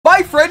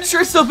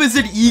dressed up as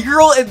an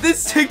e-girl, and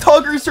this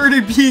TikToker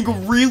started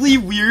being really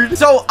weird.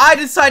 So I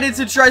decided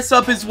to dress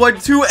up as one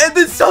too, and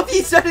the stuff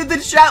he said in the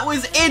chat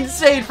was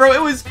insane, bro.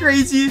 It was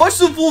crazy. Watch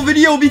the full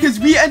video because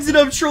we ended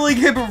up trolling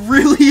him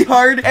really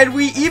hard, and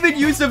we even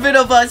used a bit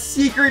of a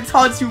secret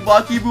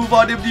Tatsumaki move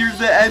on him near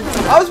the end.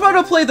 I was about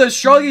to play the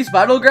strongest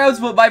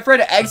Battlegrounds, but my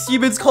friend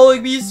X-Demon's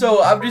calling me,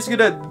 so I'm just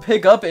gonna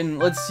pick up and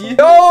let's see.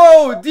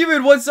 Yo,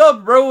 Demon, what's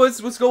up, bro?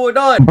 What's going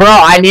on? Bro,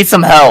 I need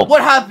some help.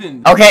 What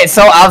happened? Okay,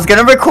 so I was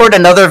gonna record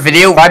another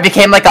video where I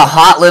became like a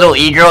hot little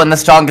e-girl in the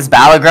strongest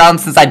Battlegrounds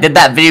since I did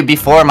that video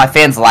before and my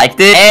fans liked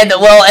it. And,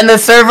 well, in the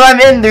server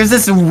I'm in, there's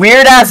this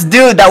weird-ass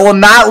dude that will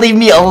not leave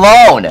me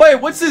alone. Wait,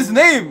 what's his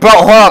name? Bro,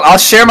 hold on. I'll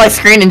share my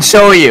screen and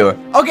show you.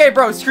 Okay,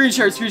 bro, screen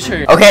share, screen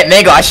share. Okay,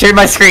 Mango, I shared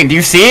my screen. Do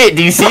you see it?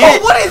 Do you see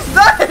it? What is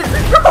that?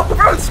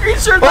 Bro, screen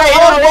share the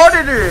wrong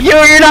monitor.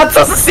 You're not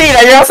supposed to see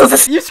that. You're not supposed to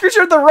see. You screen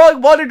shared the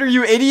wrong monitor,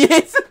 you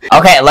idiot.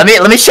 Okay, let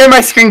me share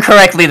my screen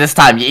correctly this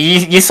time.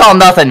 You saw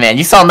nothing, man.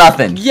 You saw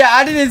nothing. Yeah,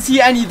 I didn't see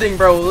anything,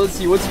 bro. Let's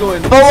see what's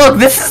going on. But look,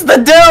 this is the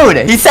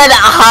dude. He said,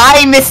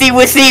 "Hi, Missy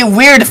Wissy,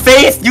 weird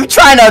face. You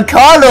trying to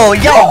cuddle?"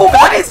 Yo,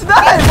 what is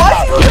that? Why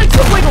does he look like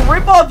some like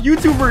rip-off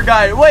YouTuber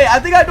guy? Wait, I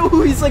think I know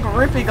who he's like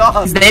ripping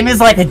off. His name is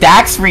like a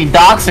Daxfree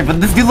Doxer,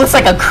 but this dude looks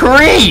like a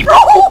creep. Bro,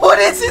 what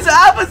is his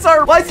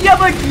avatar? Why does he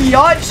have a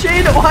yacht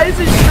chain? Why does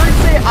his shirt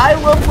say "I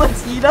love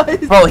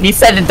Latinas"? Bro, he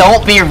said,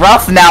 "Don't be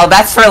rough now.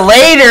 That's for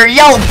later."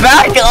 Yo,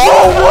 back up.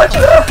 Oh, what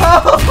the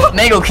hell?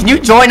 Mango, can you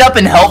join up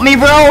and help me,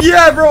 bro?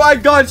 Yeah, bro, I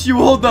got you.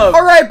 Hold up.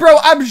 All right, bro,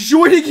 I'm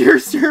joining your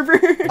server.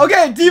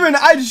 Okay, Demon,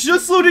 I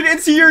just loaded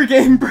into your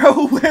game,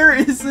 bro. Where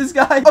is this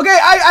guy? Okay,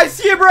 I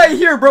see him right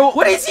here, bro.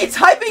 What is he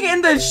typing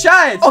in the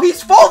chat? Oh,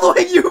 he's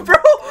following you, bro.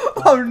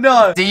 Oh,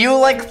 no. Do you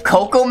like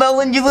Cocoa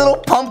Melon, you little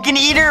pumpkin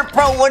eater?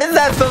 Bro, what is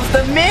that supposed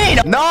to mean?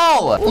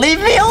 No,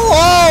 leave me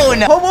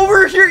alone. Come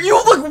over here. You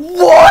look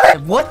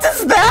what? What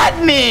does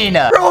that mean?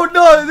 Bro,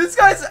 no, this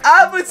guy's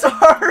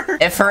avatar.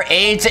 If her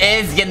age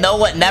is, you know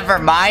what, never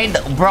mind.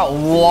 Bro,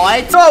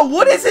 what? Bro,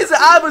 what is his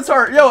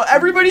avatar? Yo,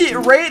 everybody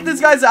rate this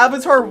guy's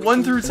avatar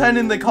 1 through 10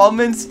 in the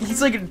comments.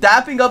 He's like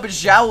dapping up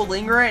Zhao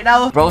Ling right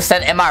now. Bro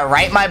said, "Am I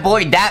right, my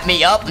boy? Dap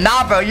me up."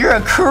 Nah, bro, you're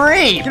a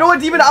creep. You know what,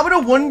 Demon? I'm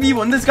gonna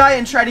 1v1 this guy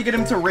and try to get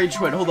him to rage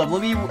quit. Hold up,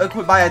 let me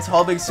equip my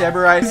Atomic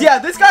Samurai. Yeah,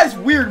 this guy's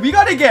weird. We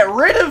gotta get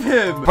rid of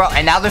him. Bro,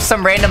 and now there's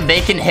some random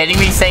bacon hitting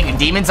me saying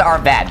demons are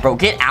bad. Bro,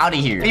 get out of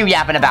here. What are you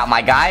yapping about,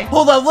 my guy?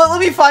 Hold up, let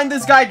me find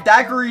this guy,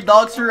 Daiquiri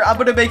Doxer. I'm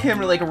gonna make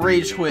him like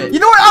rage quit. You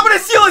know what? I'm gonna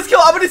steal his kill.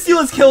 I'm gonna steal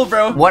his kill,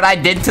 bro. What I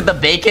did to the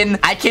bacon,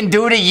 I can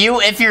do to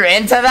you if you're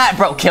into that.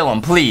 Bro, kill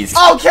him, please.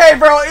 Okay,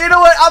 bro. You know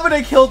what? I'm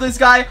gonna kill this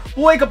guy.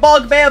 Boink a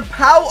bog bam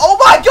pow. Oh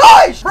my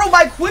gosh! Bro,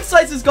 my quick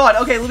slice is gone.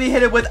 Okay, let me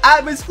hit it with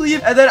Atmos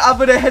Cleave, and then I'm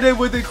gonna hit it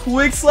with a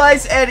quick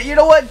slice. And you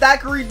know what?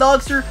 Daiquiri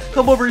Doxer,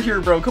 come over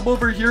here, bro. Come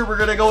over here. We're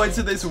gonna go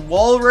into this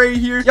wall right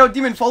here. Yo,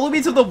 Demon, follow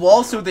me to the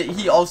wall so that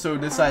he also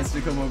decides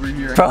to come over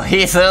here. Bro,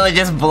 he's literally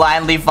just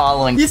blindly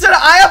following. He said,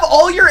 "I have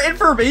all your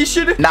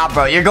information." Nah,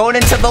 bro, you're going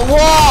into the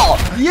wall.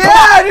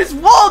 Yeah, this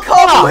wall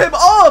combo him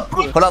up.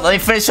 Hold on, let me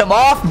finish him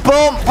off.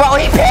 Boom. Bro,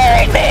 he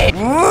parried me.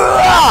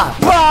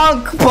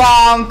 Bonk,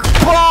 bonk,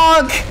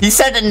 bonk. He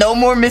said no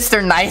more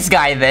Mr. Nice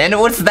Guy then.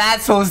 What's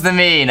that supposed to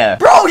mean?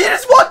 Bro, he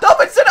just walked up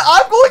and said,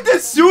 "I'm going to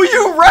sue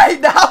you right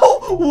now."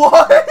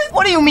 What?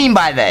 What do you mean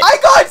by that? I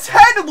got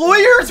 10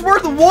 lawyers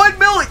worth 1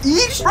 mil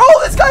each. Bro,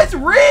 this guy's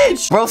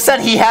rich. Bro said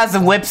he has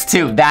whips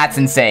too. That's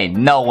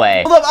insane. No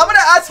way. Hold up, I'm gonna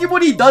ask him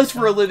what he does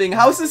for a living.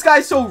 How is this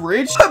guy so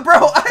rich?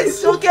 Bro, I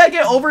still can't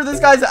get over this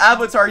guy's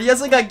avatar. He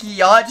has like a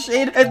yacht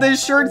shade, and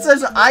this shirt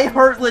says, "I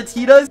heart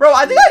Latinas." Bro,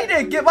 I think I need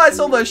to get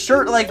myself a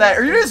shirt like that.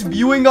 Are you just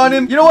viewing on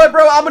him? You know what,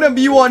 bro? I'm gonna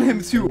view on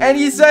him too. And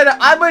he said,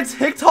 "I'm a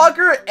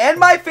TikToker, and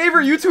my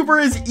favorite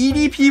YouTuber is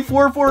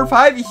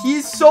EDP445.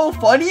 He's so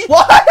funny."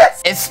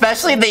 What?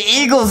 Especially the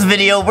Eagles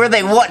video where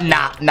they what?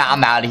 Nah,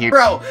 I'm out of here.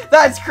 Bro,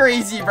 that's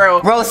crazy, bro.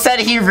 Bro said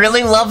he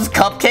really loves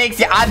cupcakes.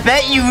 Yeah, I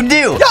bet you do.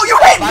 Yo, you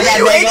hit me,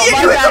 you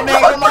idiot.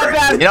 My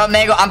bad. You know what,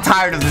 Mango? I'm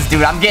tired of this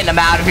dude. I'm getting him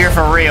out of here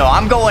for real.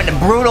 I'm going to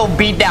brutal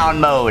beatdown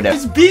mode.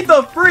 Just beat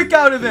the freak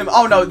out of him.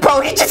 Oh, no.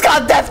 Bro, he just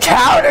got death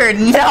countered.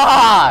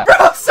 Nah.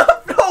 Bro,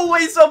 no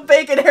way some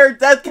bacon hair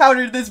death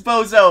countered this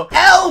bozo.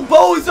 Hell,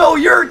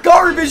 bozo, you're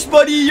garbage,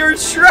 buddy. You're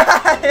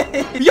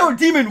trash. Yo,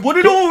 Demon,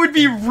 wanna know what would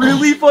be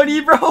really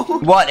funny, bro?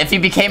 What, if he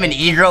became an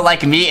e-girl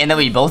like me and then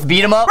we both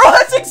beat him up? Bro,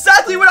 that's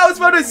exactly what I was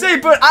about to say,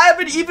 but I have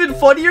an even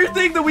funnier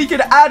thing that we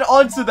could add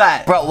on to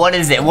that. Bro, what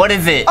is it? What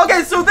is it?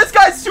 Okay, so this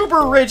guy's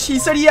super rich. He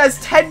said he has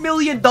 $10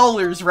 million,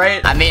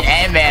 right? I mean,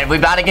 hey, man, we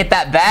about to get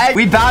that bag?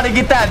 We about to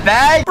get that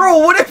bag? Bro,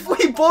 what if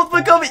we both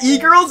become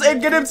e-girls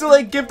and get him to,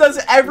 like, gift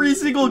us every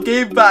single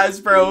game pass,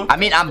 bro? I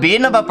mean, I'm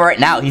beating him up right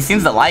now. He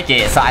seems to like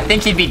it, so I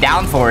think he'd be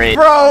down for it.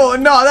 Bro,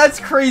 no, that's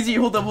crazy.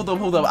 Hold up.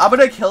 I'm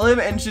gonna kill him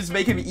and just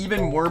make him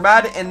even more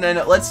mad, and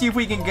then let's see if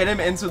we can get him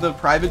into the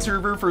private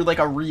server for, like,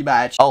 a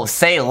rematch. Oh,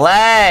 say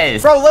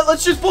less. Bro,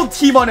 let's just full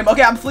team on him.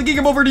 Okay, I'm flicking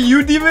him over to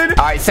you, Demon.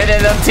 All right, send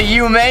it up to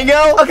you,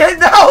 Mango. Okay,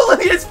 now let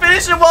me just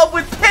finish him off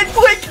with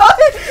pinpoint cut,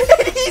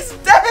 and he's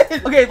dead.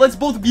 Okay, let's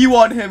both view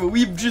on him.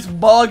 We've just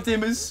bogged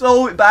him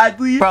so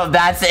badly. Bro,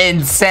 that's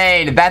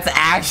insane. That's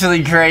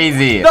actually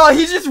crazy. No,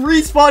 he just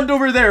respawned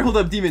over there. Hold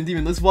up,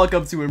 Demon. Let's walk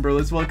up to him, bro.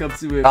 Let's walk up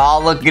to him.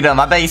 Oh, look at him.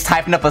 I bet he's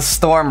typing up a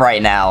storm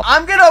right now.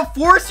 I'm gonna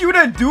force you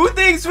to do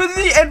things with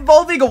me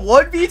involving a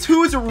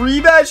 1v2's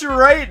rematch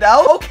right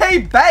now. Okay,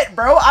 bet,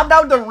 bro. I'm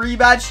down to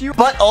rematch you.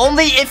 But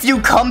only if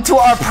you come to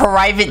our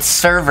private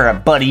server,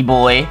 buddy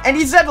boy. And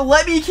he said,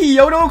 let me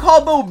Kyoto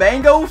combo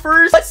Mango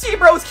first. Let's see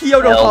bro's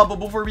Kyoto combo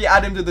before we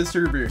add him to the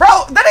server.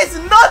 Bro, that is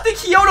not the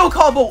Kyoto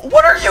combo.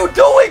 What are you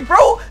doing,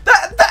 bro?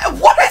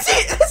 What is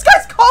he? This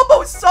guy's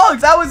combo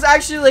sucks. That was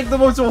actually like the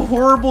most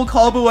horrible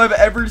combo I've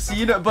ever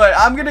seen, but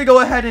I'm gonna go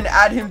ahead and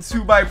add him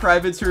to my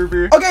private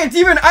server. Okay,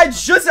 Demon, I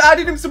just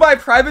added him to my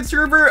private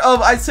server.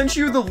 I sent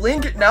you the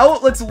link. Now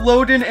let's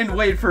load in and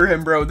wait for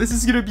him, bro. This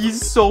is gonna be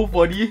so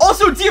funny.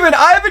 Also, Demon,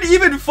 I have an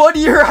even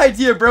funnier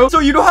idea, bro. So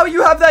you know how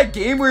you have that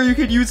game where you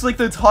could use like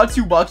the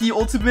Tatsumaki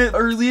ultimate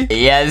early?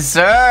 Yes,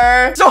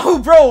 sir. So,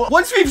 bro,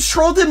 once we've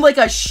trolled him like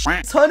a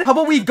shit ton, how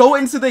about we go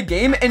into the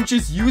game and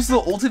just use the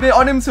ultimate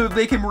on him so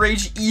they can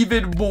rage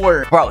even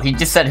more? Bro, he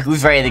just said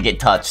who's ready to get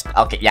touched.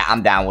 Okay, yeah,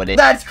 I'm down with it.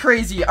 That's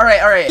crazy. All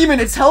right.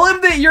 Demon, tell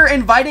him that you're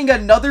inviting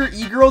another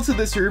e-girl to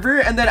the server,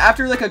 and then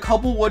after like a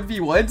couple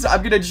 1v1s,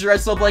 I'm gonna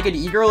dress up like an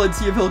e-girl and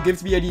see if he'll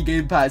give me any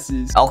game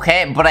passes.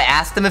 Okay, but I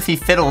asked him if he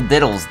fiddle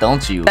diddles,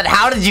 don't you? But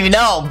how did you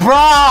know,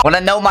 bro?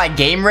 Wanna know my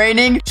game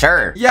rating?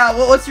 Sure. Yeah,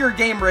 well, what's your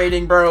game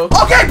rating, bro?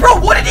 Okay, bro,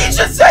 what did he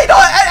just say?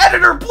 No,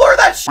 editor, blur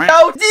that shit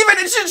out. Demon,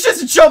 it should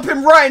just jump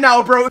him right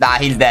now, bro. Nah,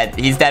 he's dead.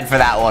 He's dead for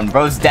that one.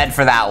 Bro's dead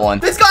for that one.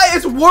 This guy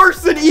is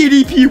worse than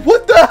EDP.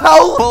 What the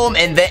hell? Boom,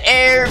 in the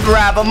air.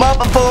 Grab him up.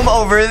 Boom,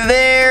 over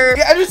there.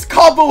 Yeah, just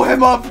combo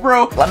him up,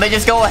 bro. Let me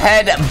just go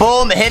ahead.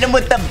 Boom, hit him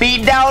with the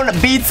beat down.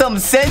 Beat some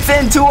sense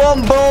into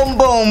him. Boom,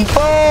 boom,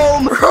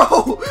 boom.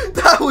 Bro,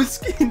 that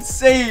was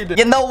insane.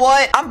 You know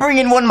what? I'm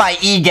bringing one of my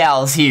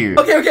e-gals here.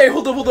 Okay,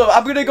 hold up.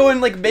 I'm gonna go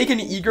and like make an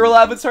e-girl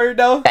avatar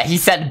now. Yeah, he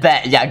said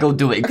bet. Yeah, go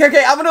do it.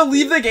 Okay, I'm gonna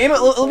leave the game.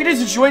 Let me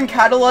just join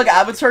catalog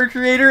avatar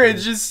creator and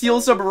just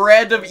steal some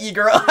random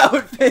e-girl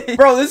outfit.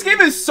 Bro, this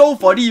game is so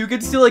funny. You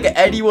can steal like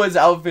anyone's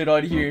outfit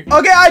on here.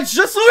 Okay, I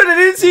just loaded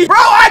it into. Bro,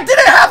 I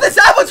didn't have this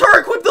avatar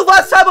equipped the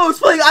last time I was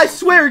playing. I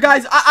swear,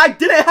 guys, I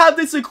didn't have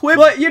this equipped.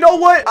 But you know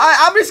what?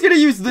 I'm just gonna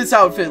use this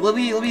outfit. Let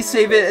me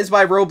save it as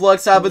my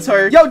Roblox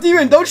avatar. Yo,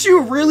 Demon, don't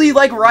you really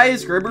like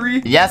Raya's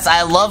Grimory? Yes,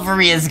 I love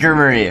Ria's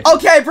Grimory.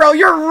 Okay, bro,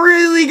 you're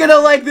really gonna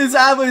like this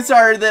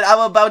avatar that I'm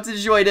about to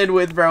join in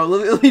with, bro.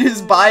 Let me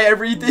just buy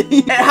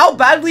everything. And how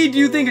badly do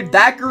you think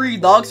Daiquiri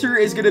Noxer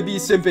is gonna be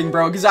simping,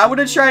 bro? Because I want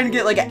to try and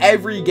get like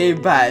every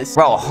game pass.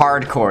 Bro,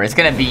 hardcore. It's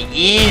gonna be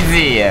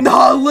easy.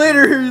 No,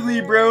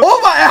 literally, bro.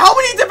 Oh my, how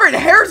many different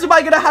hairs am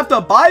I gonna have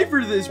to buy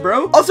for this,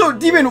 bro? Also,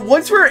 Demon,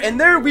 once we're in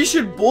there, we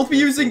should both be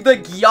using the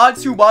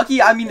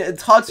Tatsumaki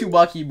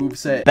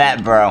moveset.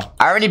 Bet, bro.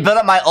 I already built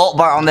up my ult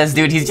bar on this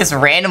dude. He's just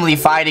randomly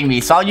fighting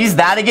me. So I'll use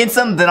that against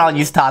him, then I'll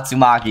use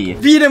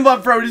Tatsumaki. Beat him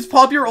up, bro. Just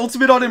pop your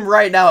ultimate on him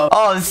right now.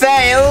 Oh,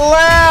 say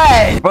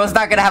less. Bro's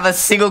not gonna have a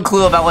single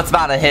clue about what's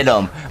about to hit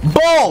him.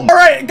 Boom. All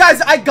right,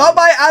 guys, I got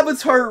my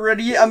avatar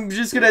ready. I'm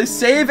just gonna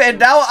save, and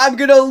now I'm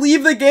gonna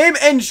leave the game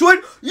and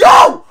join.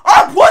 Yo,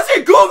 I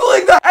wasn't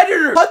Googling the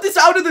editor. Cut this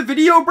out of the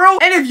video, bro.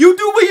 And if you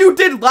do what you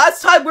did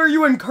last time where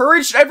you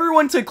encouraged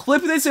everyone to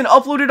clip this and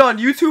upload it on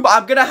YouTube,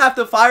 I'm gonna have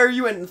to fire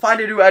you and find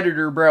a new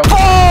editor, bro.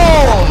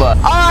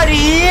 Boom.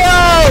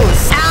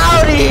 Adios.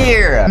 Out of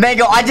here.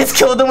 Mango, I just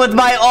killed him with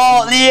my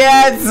ult.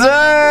 Yes,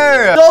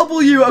 sir.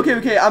 W.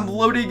 Okay, I'm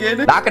loading in.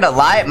 Not gonna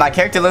lie, my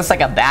character looks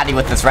like a baddie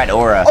with this red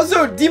aura.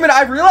 Also, Demon,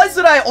 I realized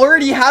that I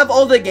already have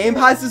all the game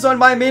passes on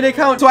my main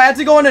account, so I had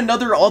to go on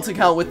another alt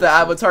account with the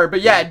avatar.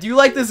 But yeah, do you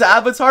like this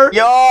avatar?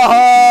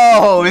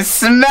 Yo,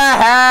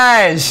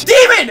 smash.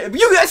 Demon,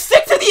 you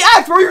stick to the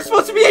act, bro. You're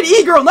supposed to be an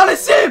e-girl, not a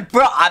simp.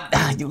 Bro,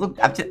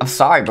 I'm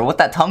sorry, bro. What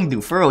that tongue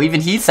do? For real,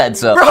 even he said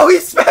so. Bro,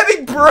 he's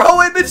spamming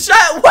bro in the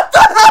chat. What the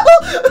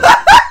hell?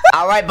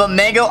 Alright, but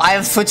Mango, I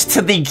have switched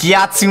to the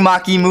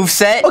Tatsumaki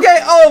moveset. Okay,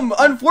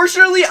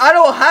 unfortunately, I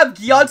don't have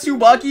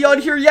Tatsumaki on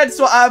here yet,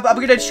 so I'm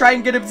gonna try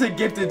and get him to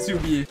gift it to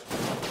me.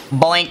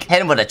 Boink, hit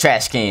him with a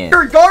trash can.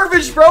 You're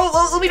garbage, bro.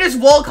 Let me just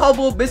wall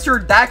combo Mr.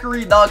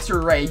 Daiquiri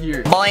Noxer right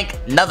here. Boink,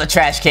 another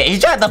trash can.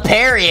 He's trying to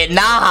parry it.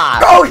 Nah.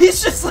 Bro,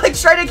 he's just like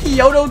trying to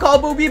Kyoto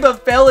combo me,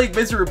 but failing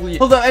miserably.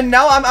 Hold on, and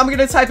now I'm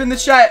gonna type in the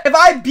chat. If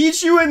I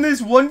beat you in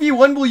this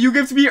 1v1, will you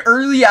give me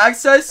early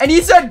access? And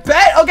he said,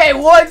 bet. Okay,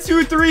 1,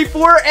 2, 3,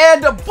 4,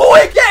 and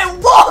boink, get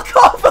wall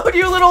comboed,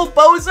 you little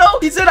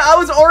bozo. He said I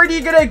was already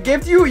gonna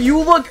gift you. You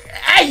look,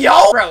 hey,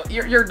 yo. Bro,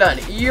 you're done.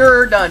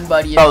 You're done,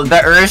 buddy. Bro,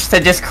 the urge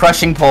to just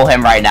crushing pole pull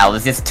him right now.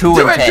 It's just too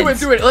intense.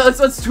 Do it. Let's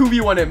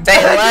 2v1 him.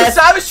 Let's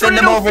Savage send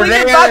trying him to over fling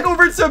it there. back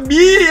over to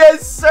me.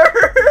 Yes,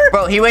 sir.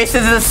 Bro, he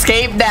wasted his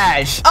escape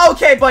dash.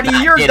 Okay, buddy,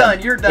 you're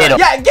done. You're done.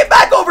 Yeah, get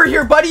back over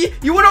here, buddy.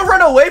 You want to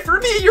run away from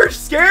me? You're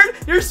scared?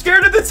 You're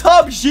scared of the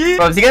top G?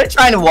 Bro, is he gonna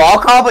try and wall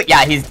combo?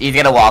 Yeah, he's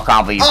gonna wall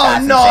combo you. Oh,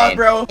 no,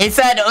 bro. He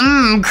said,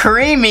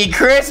 creamy,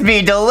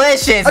 crispy,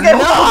 delicious. Okay,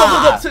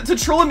 hold up. To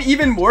troll him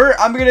even more,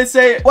 I'm gonna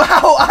say,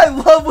 wow, I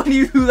love when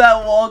you do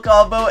that wall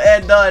combo.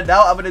 And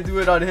now I'm gonna do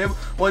it on him.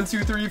 1,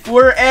 2, 3,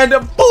 4, and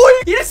boy,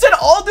 he just said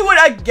I'll do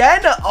it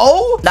again.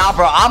 Oh, nah,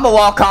 bro, I'm gonna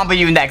wall combo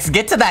you next.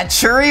 Get to that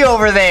tree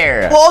over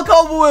there. Wall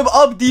combo him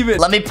up, demon.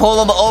 Let me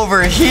pull him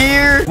over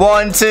here.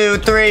 1, 2,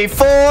 3,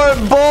 4.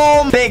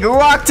 Boom. Big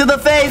rock to the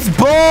face.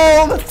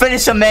 Boom.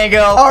 Finish him,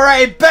 Mango. All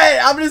right,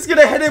 bet. I'm just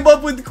gonna hit him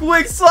up with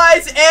quick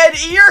slice,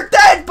 and you're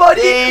dead,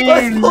 buddy.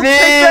 Let's go take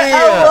the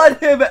L on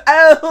him.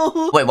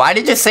 L. Wait, why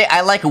did you say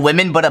I like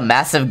women, but a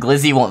massive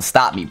glizzy won't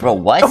stop me, bro?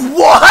 What?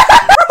 What?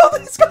 Bro,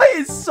 this guy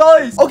is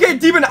sus. Okay,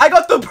 demon, I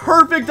got the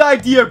perfect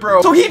idea,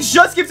 bro. So he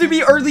just gifted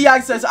me early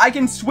access. I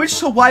can switch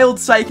to wild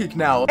psychic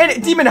now.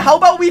 And demon, how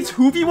about we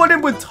 2v1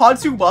 him with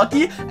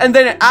Tatsumaki, and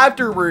then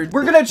afterward,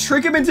 we're gonna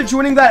trick him into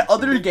joining that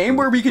other game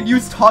where we can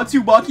use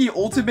Tatsumaki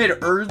ultimate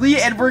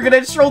early, and we're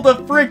gonna troll the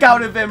frick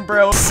out of him,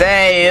 bro.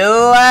 Say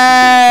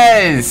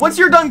less. Once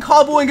you're done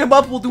comboing him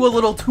up, we'll do a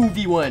little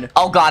 2v1.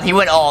 Oh god, he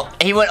went all,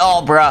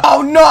 bro.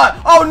 Oh no.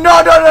 Oh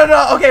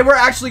no. Okay, we're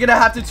actually gonna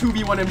have to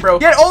 2v1 him, bro.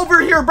 Get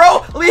over here,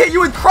 bro. Let me hit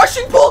you with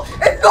crushing pull,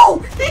 and no,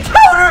 he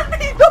countered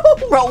me. No.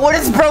 Bro, what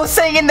is bro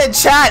saying in the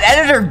chat?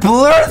 Editor,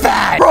 blur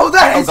that. Bro,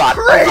 that is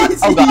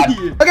crazy. Oh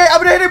god. Okay, I'm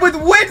gonna hit him with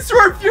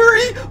Windsword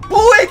Fury,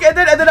 boink, and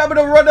then I'm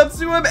gonna run up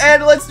to him,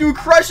 and let's do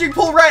crushing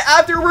pull right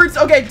afterwards.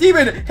 Okay,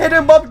 demon, hit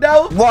him up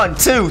now. 1,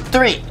 2,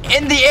 3,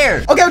 in the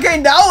air. Okay,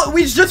 now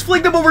we just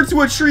flinged him over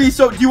to a tree.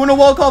 So do you want to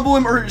wall combo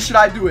him, or should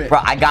I do it?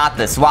 Bro, I got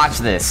this. Watch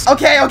this.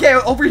 Okay,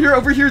 over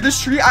here,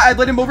 this tree. I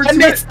led him over to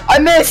it. I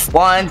missed.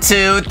 1,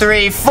 2,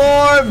 3,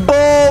 4,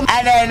 boom,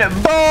 and then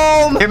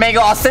boom. Here,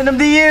 Mango, I'll send him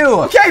to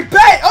you. Okay,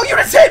 bet. Oh, you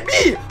just hit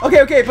me.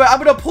 Okay, but I'm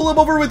gonna pull him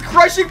over with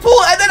crushing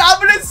pull, and then I'm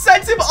gonna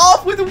send him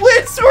off with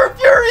Windsword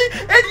Fury,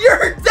 and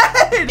you're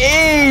dead.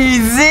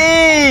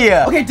 Easy.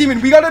 Okay,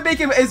 demon, we gotta make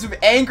him as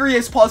angry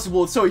as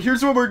possible. So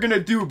here's what we're gonna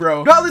do, bro.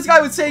 You know how this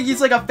guy was saying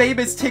he's like a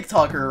famous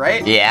TikToker,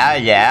 right?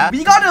 Yeah.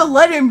 We gotta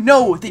let him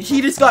know that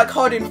he just got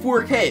caught in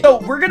 4K. So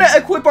we're gonna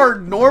equip our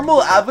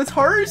normal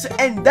avatars,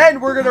 and then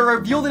we're gonna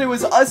reveal that it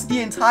was us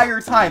the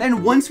entire time.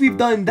 And once we've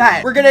done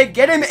that, we're gonna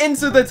get him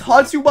into the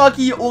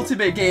Tatsumaki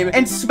ultimate game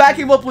and smack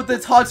him up with the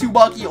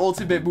Tatsumaki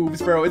ultimate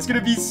moves, bro. It's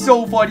gonna be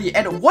so funny.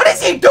 And what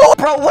is he doing?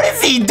 Bro, what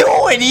is he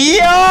doing?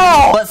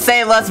 Yo! Let's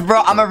say less,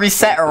 bro. I'm gonna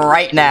reset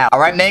right now. All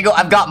right, Mango,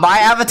 I've got my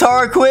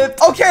avatar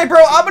equipped. Okay,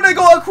 bro, I'm gonna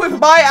go equip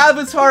my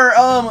avatar.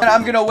 And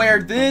I'm gonna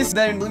wear this.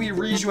 Then let me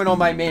rejoin on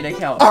my main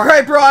account. All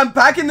right, bro, I'm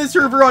back in the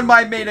server on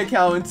my main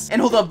account.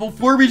 And hold up,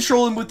 before we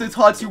troll him with the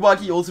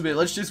Tatsumaki ultimate,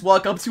 let's just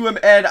walk up to him,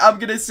 and I'm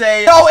gonna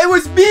say, no, it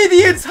was me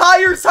the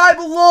entire time,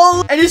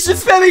 lol. And he's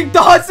just spamming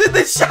dots in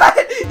the chat.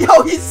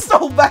 Yo, he's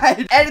so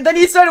bad. And then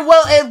he said,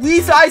 well, at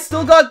least I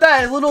still got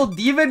that little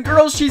demon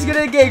girl. She's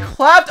gonna get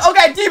clapped.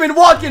 Okay, demon,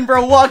 walk in,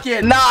 bro, walk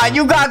in. Nah,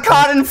 you got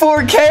caught in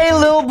 4K,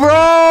 little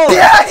bro.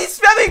 Yeah, he's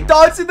spamming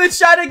dots in the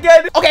chat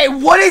again. Okay,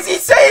 what is he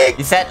saying?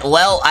 He said,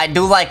 well, I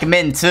do like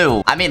men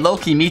too. I mean,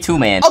 low-key, me too,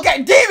 man.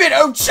 Okay, demon,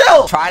 oh,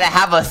 chill. Try to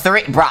have a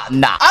 3, bro,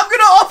 nah. I'm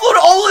gonna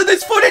upload all of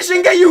this footage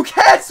and get you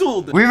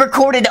canceled. We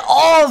recorded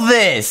all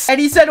this. And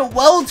he said,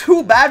 well,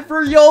 too bad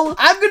for y'all.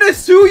 I'm gonna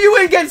sue you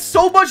and get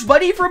so much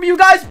money from you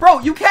guys. Bro,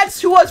 you can't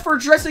sue us for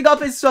dressing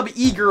up as some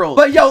e-girl.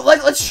 But yo,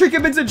 let's trick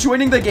him into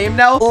joining the game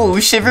now. Oh,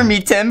 shiver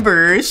me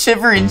timber,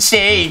 shiver and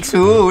shakes.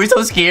 Ooh,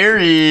 so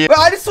scary. But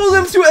I just told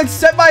him to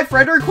accept my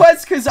friend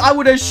request because I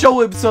want to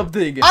show him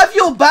something. I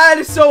feel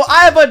bad, so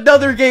I have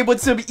another game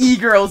with some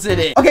e-girls in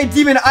it. Okay,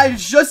 demon, I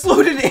just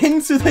loaded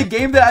into the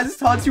game that has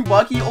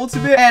Tatsumaki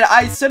ultimate, and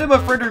I sent him a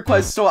friend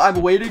request, so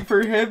I'm waiting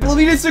for him. Let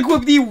me just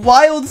equip the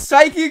wild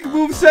psychic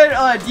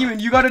moveset. Demon,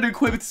 you got it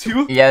equipped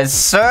too? Yes,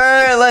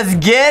 sir. Let's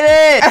get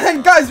it. And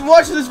then, guys,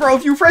 watch this, bro.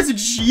 If you press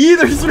G,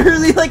 there's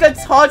literally like a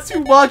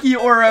Tatsumaki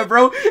aura,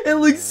 bro. It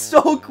looks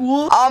so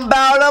cool. I'm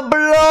about to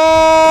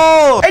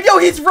blow. And yo,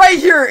 he's right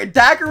here.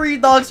 Daiquiri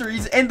Doxer,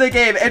 he's in the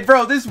game. And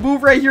bro, this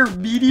move right here,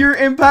 Meteor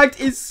Impact,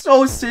 is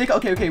so sick.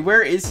 Okay,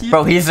 where is he?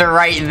 Bro, he's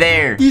right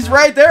there. He's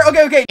right there?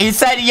 Okay. He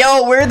said,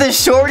 yo, where the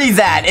shorties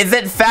at? Is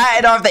it fat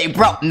and are they?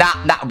 Bro, nah,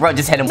 bro,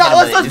 just hit him. Nah,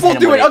 let's both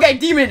do it. Okay,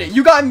 demon,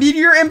 you got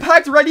Meteor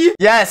Impact ready?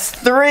 Yes,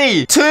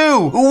 3,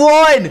 2, 1.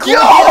 Yo,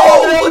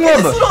 look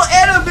at this little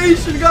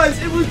animation,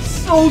 guys. It looks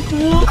so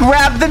cool.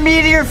 Grab the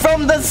meteor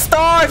from the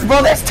stars,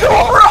 bro. There's 2.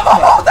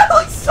 Bro, that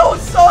looks so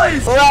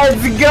sus.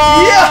 Let's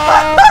go.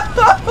 Yeah.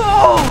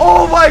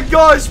 Oh my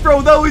gosh,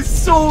 bro, that was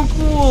so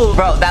cool.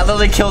 Bro, that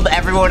literally killed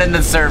everyone in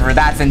the server.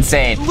 That's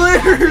insane.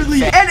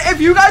 Literally. And if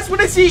you guys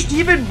want to see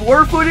even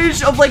more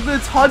footage of like the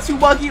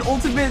Tatsumaki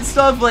ultimate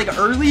stuff like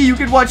early, you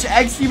can watch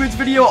X Demon's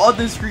video on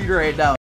the screen right now.